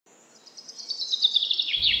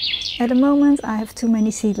At the moment I have too many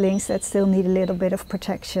seedlings that still need a little bit of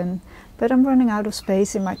protection, but I'm running out of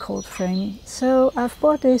space in my cold frame. So I've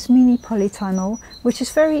bought this mini polytunnel, which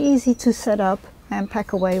is very easy to set up and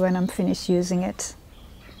pack away when I'm finished using it.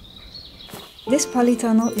 This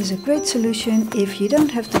polytunnel is a great solution if you don't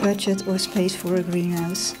have the budget or space for a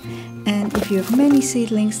greenhouse, and if you have many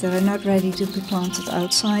seedlings that are not ready to be planted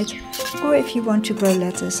outside, or if you want to grow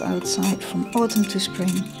lettuce outside from autumn to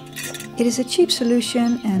spring. It is a cheap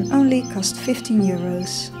solution and only costs 15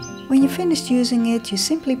 euros. When you're finished using it, you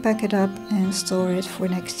simply pack it up and store it for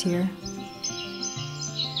next year.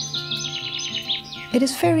 It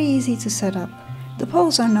is very easy to set up. The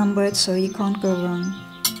poles are numbered, so you can't go wrong.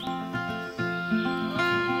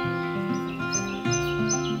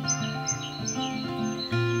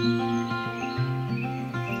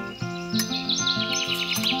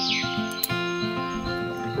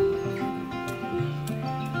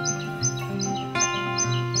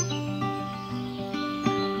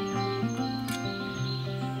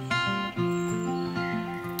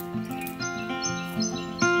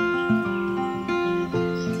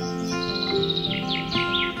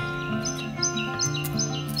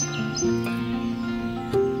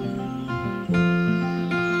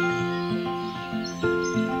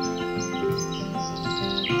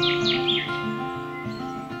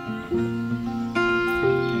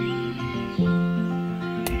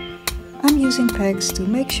 Using pegs to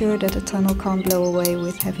make sure that the tunnel can't blow away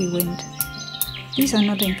with heavy wind. These are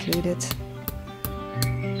not included.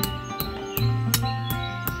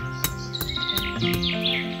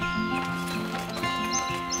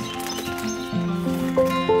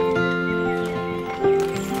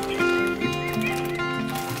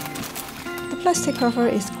 The plastic cover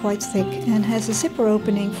is quite thick and has a zipper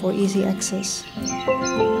opening for easy access.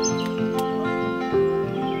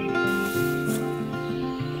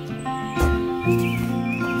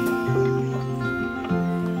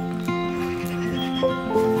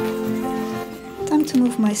 Time to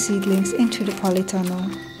move my seedlings into the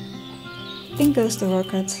polytunnel. In goes the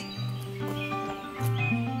rocket.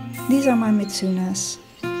 These are my mitsunas.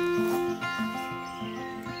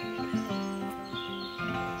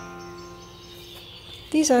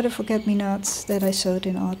 These are the forget-me-nots that I sowed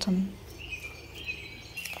in autumn.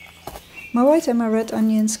 My white and my red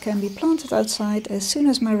onions can be planted outside as soon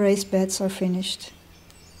as my raised beds are finished.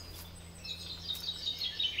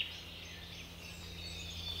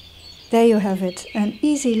 There you have it, an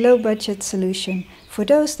easy low-budget solution for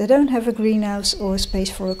those that don't have a greenhouse or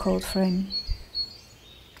space for a cold frame.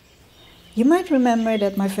 You might remember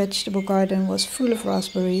that my vegetable garden was full of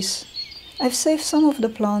raspberries. I've saved some of the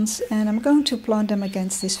plants and I'm going to plant them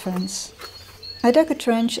against this fence. I dug a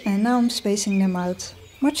trench and now I'm spacing them out.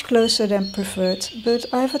 Much closer than preferred, but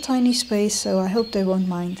I have a tiny space, so I hope they won't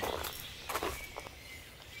mind.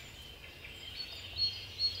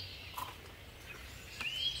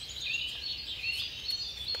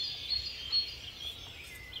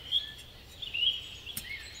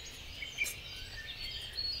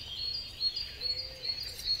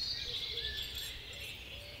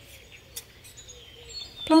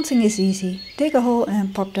 Planting is easy. Dig a hole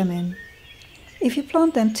and pop them in. If you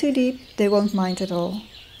plant them too deep, they won't mind at all.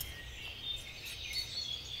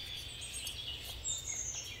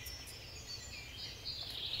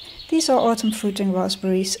 These are autumn fruiting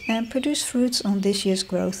raspberries and produce fruits on this year's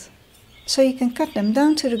growth, so you can cut them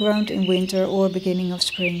down to the ground in winter or beginning of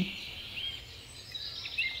spring.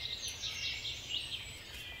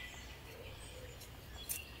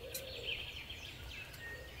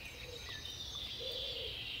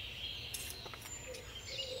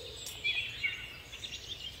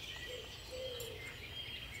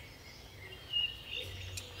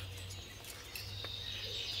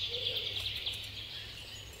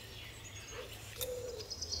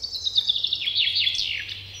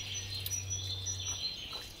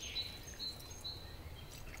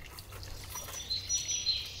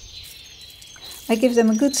 I give them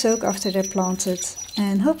a good soak after they're planted,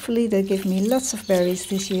 and hopefully they'll give me lots of berries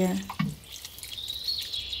this year.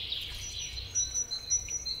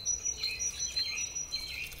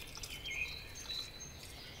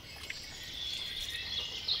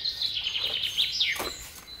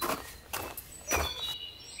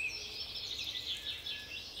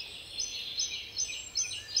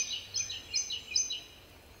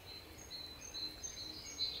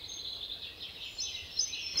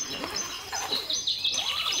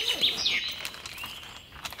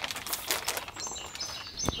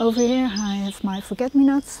 Over here I have my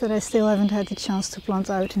forget-me-nots that I still haven't had the chance to plant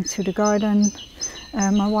out into the garden,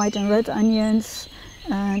 my white and red onions,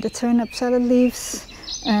 the turnip salad leaves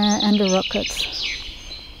and the rocket.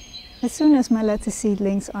 As soon as my lettuce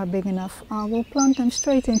seedlings are big enough, I will plant them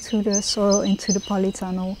straight into the soil, into the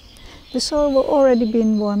polytunnel. The soil will already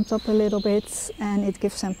been warmed up a little bit and it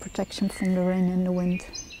gives them protection from the rain and the wind.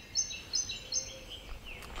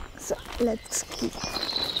 So let's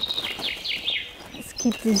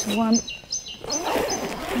keep these warm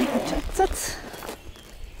and protected.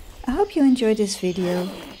 I hope you enjoyed this video.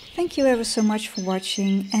 Thank you ever so much for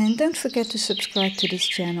watching and don't forget to subscribe to this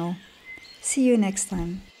channel. See you next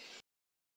time.